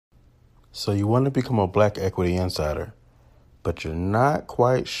So you want to become a Black Equity Insider, but you're not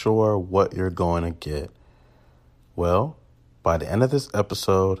quite sure what you're going to get. Well, by the end of this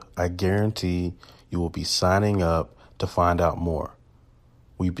episode, I guarantee you will be signing up to find out more.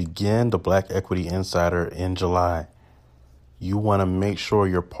 We begin the Black Equity Insider in July. You want to make sure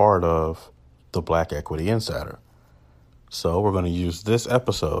you're part of the Black Equity Insider. So we're going to use this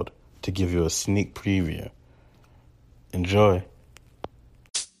episode to give you a sneak preview. Enjoy.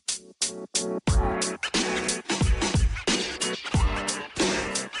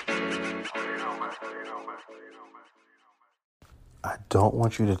 I don't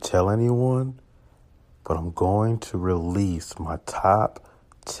want you to tell anyone, but I'm going to release my top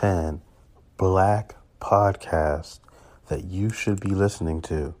 10 Black podcasts that you should be listening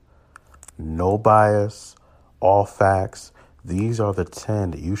to. No bias, all facts. These are the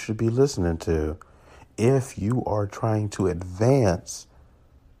 10 that you should be listening to if you are trying to advance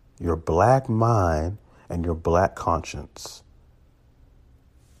your Black mind and your Black conscience.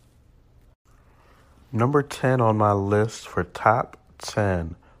 Number 10 on my list for top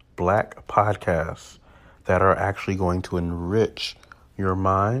 10 Black podcasts that are actually going to enrich your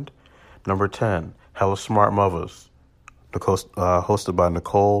mind. Number 10, Hella Smart Mothers, hosted by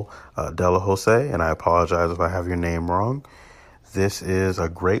Nicole Della Jose, and I apologize if I have your name wrong. This is a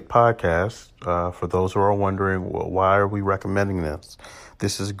great podcast. For those who are wondering, well, why are we recommending this?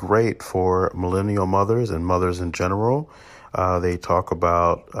 This is great for millennial mothers and mothers in general. She talks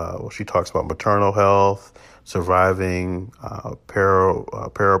about maternal health, surviving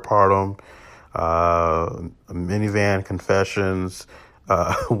peripartum, minivan confessions,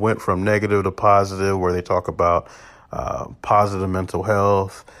 went from negative to positive, where they talk about positive mental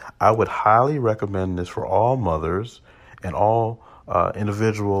health. I would highly recommend this for all mothers and all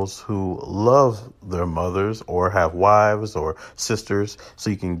individuals who love their mothers or have wives or sisters, so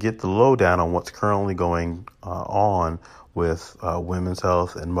you can get the lowdown on what's currently going on with women's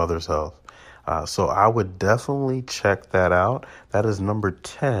health and mother's health. So I would definitely check that out. That is number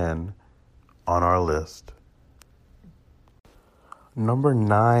 10 on our list. Number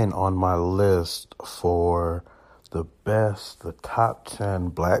 9 on my list for the top 10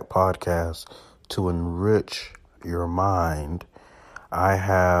 Black podcasts to enrich your mind, I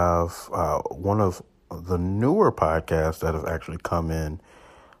have one of the newer podcasts that have actually come in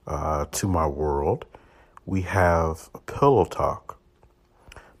to my world. We have Pillow Talk.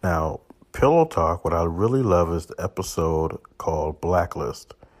 Now, Pillow Talk, what I really love is the episode called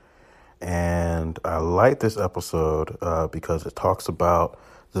Blacklist. And I like this episode because it talks about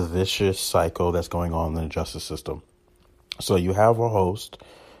the vicious cycle that's going on in the justice system. So you have a host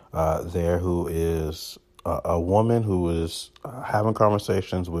there who is a woman who is having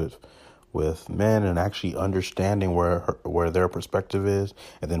conversations with men and actually understanding where their perspective is,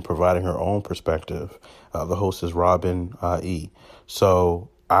 and then providing her own perspective. The host is Robin E. So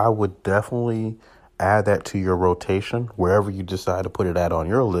I would definitely add that to your rotation. Wherever you decide to put it at on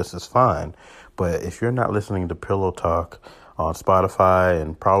your list is fine. But if you're not listening to Pillow Talk on Spotify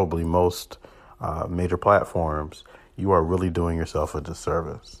and probably most major platforms, you are really doing yourself a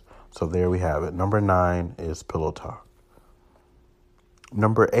disservice. So there we have it. Number 9 is Pillow Talk.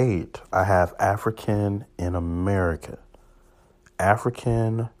 Number 8, I have African in America.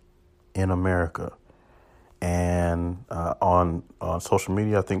 African in America. And on social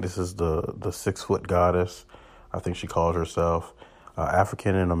media, I think this is the 6-foot goddess. I think she calls herself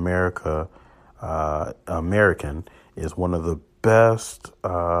African in America. American is one of the best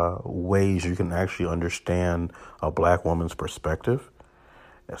ways you can actually understand a Black woman's perspective.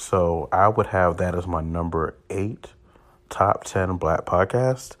 So I would have that as my number 8 top 10 Black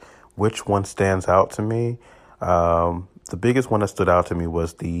podcast. Which one stands out to me? The biggest one that stood out to me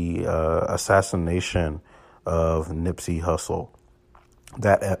was the assassination of Nipsey Hussle.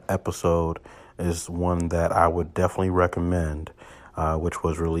 That episode is one that I would definitely recommend, which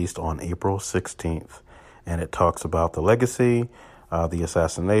was released on April 16th. And it talks about the legacy, the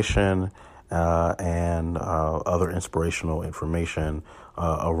assassination, and other inspirational information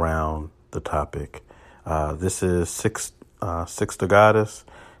around the topic. This is Six the Goddess.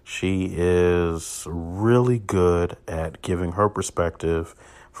 She is really good at giving her perspective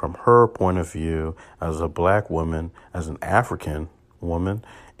from her point of view as a Black woman, as an African woman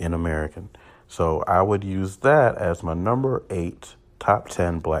in America. So I would use that as my number 8 top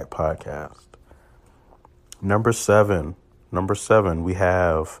 10 Black podcast. Number 7, we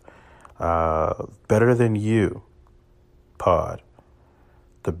have Better Than You pod.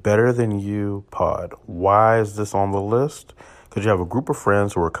 The Better Than You pod. Why is this on the list? Because you have a group of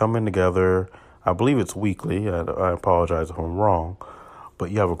friends who are coming together. I believe it's weekly. I apologize if I'm wrong. but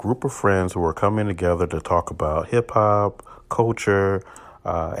you have a group of friends who are coming together to talk about hip hop, culture,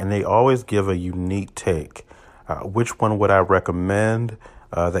 and they always give a unique take. Which one would I recommend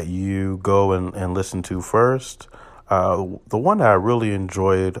that you go and listen to first? The one that I really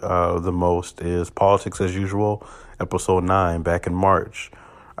enjoyed the most is Politics as Usual, episode 9, back in March.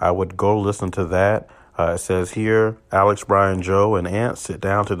 I would go listen to that. It says here, Alex, Brian, Joe, and Ant sit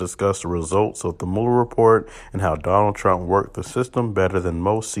down to discuss the results of the Mueller report and how Donald Trump worked the system better than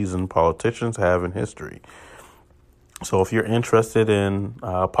most seasoned politicians have in history. So if you're interested in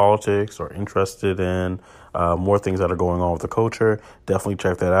politics or interested in more things that are going on with the culture, definitely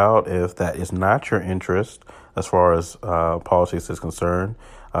check that out. If that is not your interest as far as politics is concerned,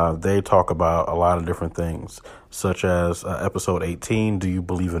 they talk about a lot of different things, such as episode 18, Do You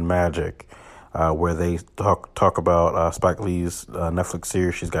Believe in Magic? Where they talk about Spike Lee's Netflix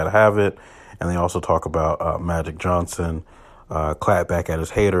series, She's Gotta Have It. And they also talk about Magic Johnson, clap back at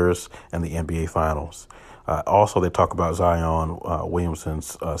his haters, and the NBA Finals. Also, they talk about Zion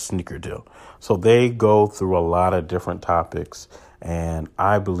Williamson's sneaker deal. So they go through a lot of different topics, and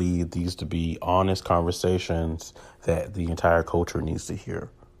I believe these to be honest conversations that the entire culture needs to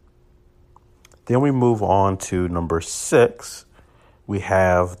hear. Then we move on to number 6. We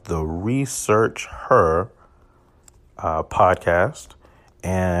have the Research Her podcast,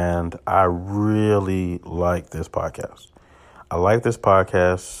 and I really like this podcast. I like this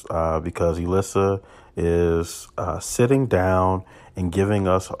podcast because Elissa is sitting down and giving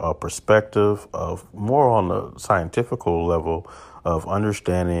us a perspective of more on the scientific level of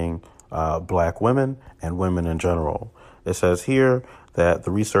understanding Black women and women in general. It says here that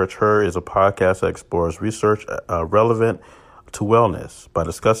the Research Her is a podcast that explores research relevant to wellness. By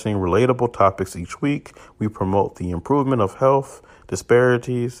discussing relatable topics each week, we promote the improvement of health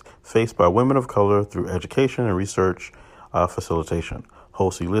disparities faced by women of color through education and research facilitation.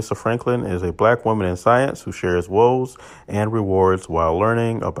 Host Elissa Franklin is a Black woman in science who shares woes and rewards while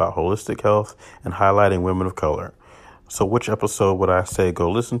learning about holistic health and highlighting women of color. So which episode would I say go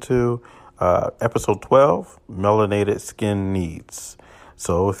listen to? Episode 12, Melanated Skin Needs.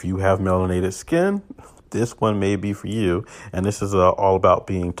 So if you have melanated skin, this one may be for you. And this is all about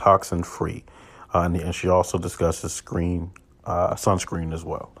being toxin free. And she also discusses sunscreen as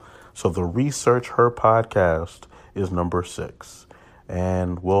well. So the Research Her podcast is number 6.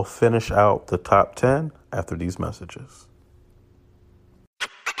 And we'll finish out the top 10 after these messages.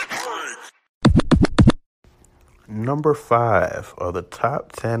 Number 5 are the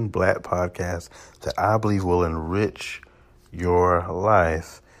top 10 Black podcasts that I believe will enrich your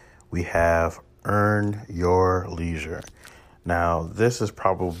life. We have Earn Your Leisure. Now, this is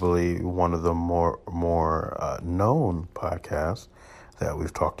probably one of the more known podcasts that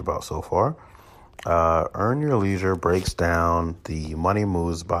we've talked about so far. Earn Your Leisure breaks down the money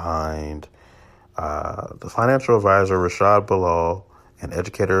moves behind the financial advisor Rashad Bilal and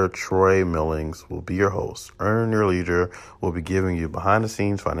educator Troy Millings will be your hosts. Earn Your Leisure will be giving you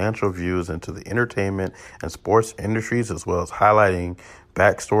behind-the-scenes financial views into the entertainment and sports industries, as well as highlighting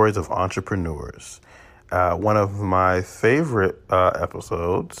backstories of entrepreneurs. One of my favorite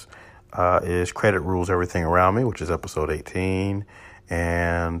episodes is Credit Rules Everything Around Me, which is episode 18.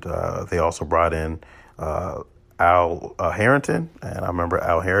 And they also brought in Al Harrington. And I remember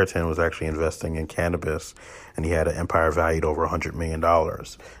Al Harrington was actually investing in cannabis, and he had an empire valued over $100 million.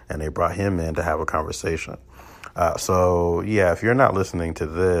 And they brought him in to have a conversation. So, yeah, if you're not listening to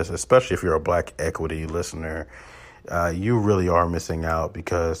this, especially if you're a Black equity listener, you really are missing out,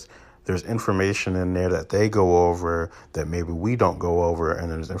 because there's information in there that they go over that maybe we don't go over, and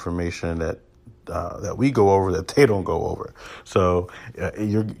there's information that we go over that they don't go over. So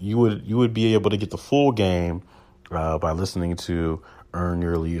you would be able to get the full game by listening to Earn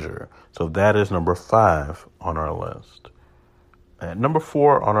Your Leisure. So that is number 5 on our list. And number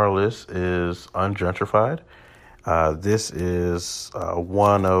 4 on our list is Ungentrified. This is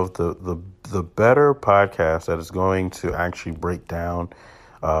one of the better podcasts that is going to actually break down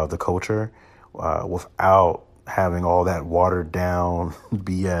the culture without having all that watered down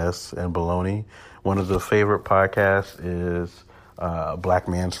BS and baloney. One of the favorite podcasts is Black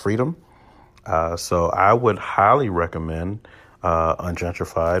Man's Freedom. So I would highly recommend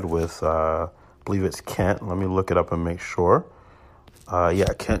Ungentrified with, I believe it's Kent. Let me look it up and make sure.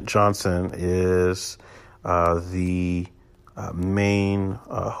 Kent Johnson is the main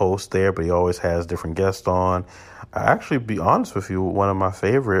host there, but he always has different guests on. I actually, be honest with you, one of my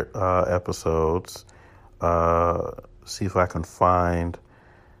favorite episodes, see if I can find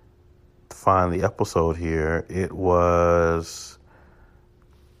the episode here. It was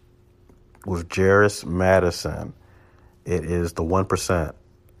with Jairus Madison, It is the 1%.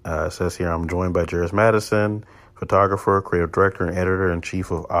 It says here, I'm joined by Jairus Madison, photographer, creative director, and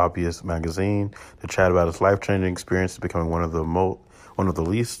editor-in-chief of Obvious Magazine, to chat about his life-changing experience becoming one of the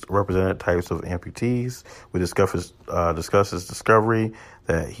least represented types of amputees. We discuss his discovery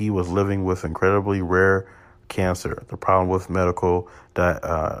that he was living with incredibly rare cancer, the problem with medical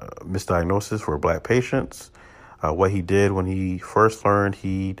misdiagnosis for Black patients, what he did when he first learned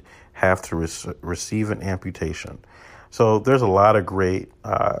he'd have to receive an amputation. So there's a lot of great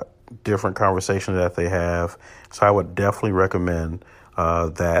different conversations that they have. So I would definitely recommend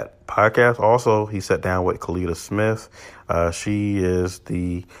that podcast. Also, he sat down with Kalita Smith. She is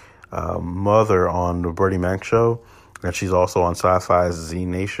the mother on the Bernie Mac Show, and she's also on Sci-Fi's Z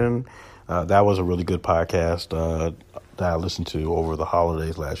Nation. That was a really good podcast that I listened to over the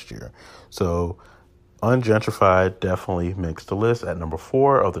holidays last year. So Ungentrified definitely makes the list at number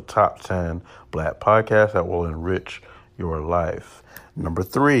 4 of the top 10 Black podcasts that will enrich your life. Number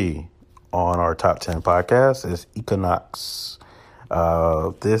 3 on our top 10 podcast is Equinox.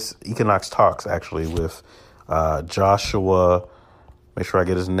 This Equinox Talks, actually, with Joshua, make sure I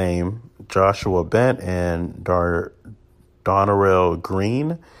get his name, Joshua Bent and Donarell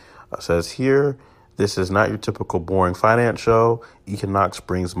Green. Says here, this is not your typical boring finance show. Equinox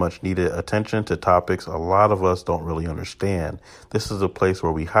brings much needed attention to topics a lot of us don't really understand. This is a place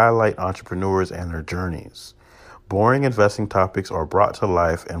where we highlight entrepreneurs and their journeys. Boring investing topics are brought to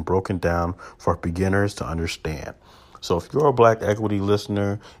life and broken down for beginners to understand. So if you're a Black Equity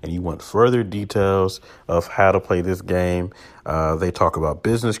listener and you want further details of how to play this game, they talk about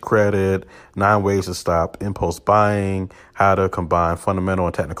business credit, 9 ways to stop impulse buying, how to combine fundamental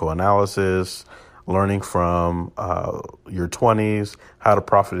and technical analysis, learning from your 20s, how to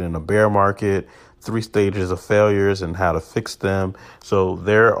profit in a bear market, 3 stages of failures and how to fix them. So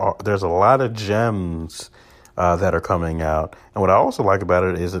there's a lot of gems that are coming out. And what I also like about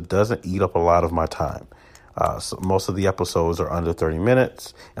it is it doesn't eat up a lot of my time. So most of the episodes are under 30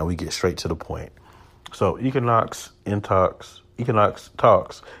 minutes, and we get straight to the point. So Equinox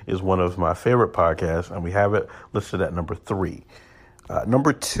Talks is one of my favorite podcasts, and we have it listed at number 3.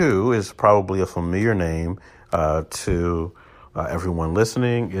 Number 2 is probably a familiar name to everyone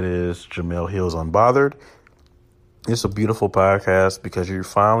listening. It is Jemele Hill's Unbothered. It's a beautiful podcast because you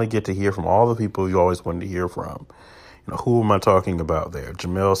finally get to hear from all the people you always wanted to hear from. You know, who am I talking about there?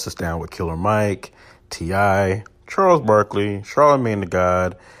 Jemele sits down with Killer Mike, T.I., Charles Barkley, Charlamagne the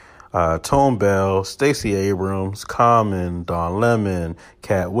God, Tone Bell, Stacey Abrams, Common, Don Lemon,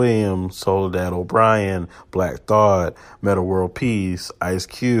 Cat Williams, Soledad O'Brien, Black Thought, Meta World Peace, Ice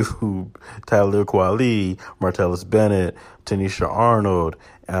Cube, Tyler Kweli, Martellus Bennett, Tanisha Arnold.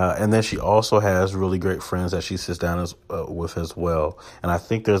 And then she also has really great friends that she sits down with as well. And I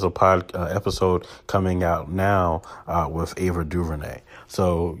think there's a episode coming out now with Ava DuVernay.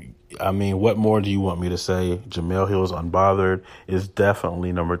 So, I mean, what more do you want me to say? Jemele Hill's Unbothered is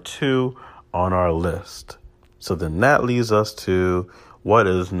definitely number 2 on our list. So then that leads us to what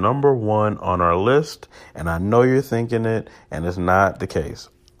is number 1 on our list. And I know you're thinking it, and it's not the case.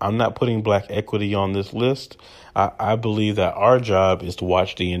 I'm not putting Black Equity on this list. I believe that our job is to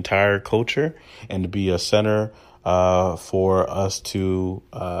watch the entire culture and to be a center for us to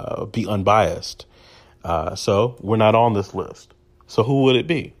be unbiased. So we're not on this list. So who would it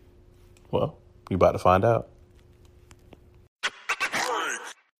be? Well, you're about to find out.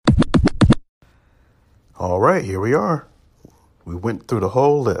 All right, here we are. We went through the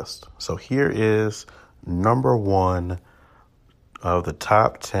whole list. So here is number 1 of the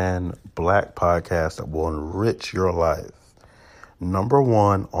top 10 Black podcasts that will enrich your life. Number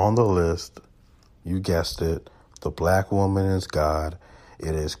 1 on the list, you guessed it, The Black Woman is God.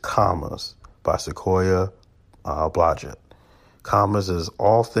 It is Commas by Sequoia Blodgett. Commas is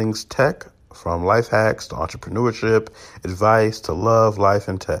all things tech, from life hacks to entrepreneurship, advice to love, life,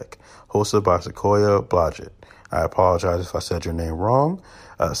 and tech. Hosted by Sequoia Blodgett. I apologize if I said your name wrong.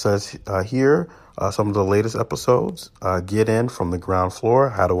 It says here some of the latest episodes. Get in from the ground floor,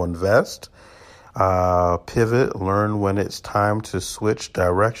 how to invest. Pivot, learn when it's time to switch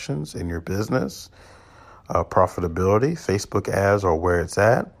directions in your business. Profitability, Facebook ads are where it's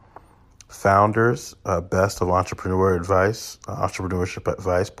at. Founders, best of entrepreneurship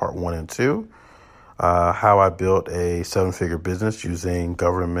advice, part 1 and 2. How I built a 7-figure business using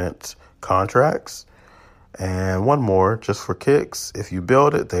government contracts. And one more, just for kicks, if you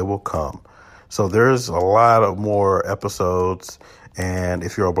build it, they will come. So there's a lot of more episodes. And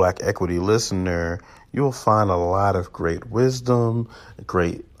if you're a Black Equity listener, you'll find a lot of great wisdom,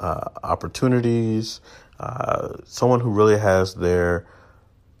 great opportunities. Someone who really has their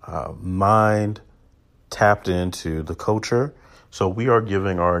mind tapped into the culture. So we are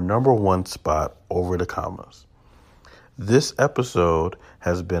giving our number one spot over the commas. This episode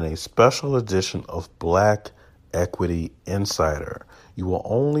has been a special edition of Black Equity Insider. You will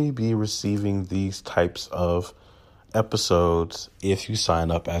only be receiving these types of episodes if you sign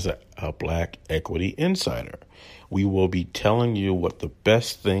up as a Black Equity Insider. We will be telling you what the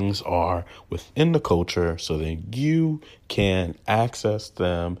best things are within the culture so that you can access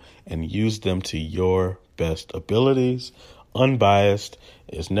them and use them to your best abilities. Unbiased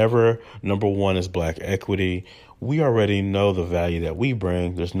is never number one as Black equity. We already know the value that we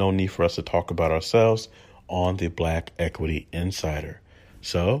bring. There's no need for us to talk about ourselves on the Black Equity Insider.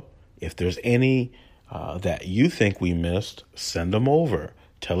 So if there's any that you think we missed, send them over.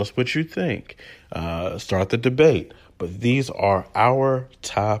 Tell us what you think. Start the debate. But these are our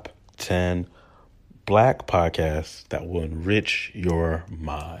top 10 Black podcasts that will enrich your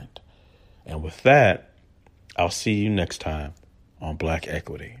mind. And with that, I'll see you next time on Black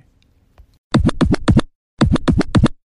Equity.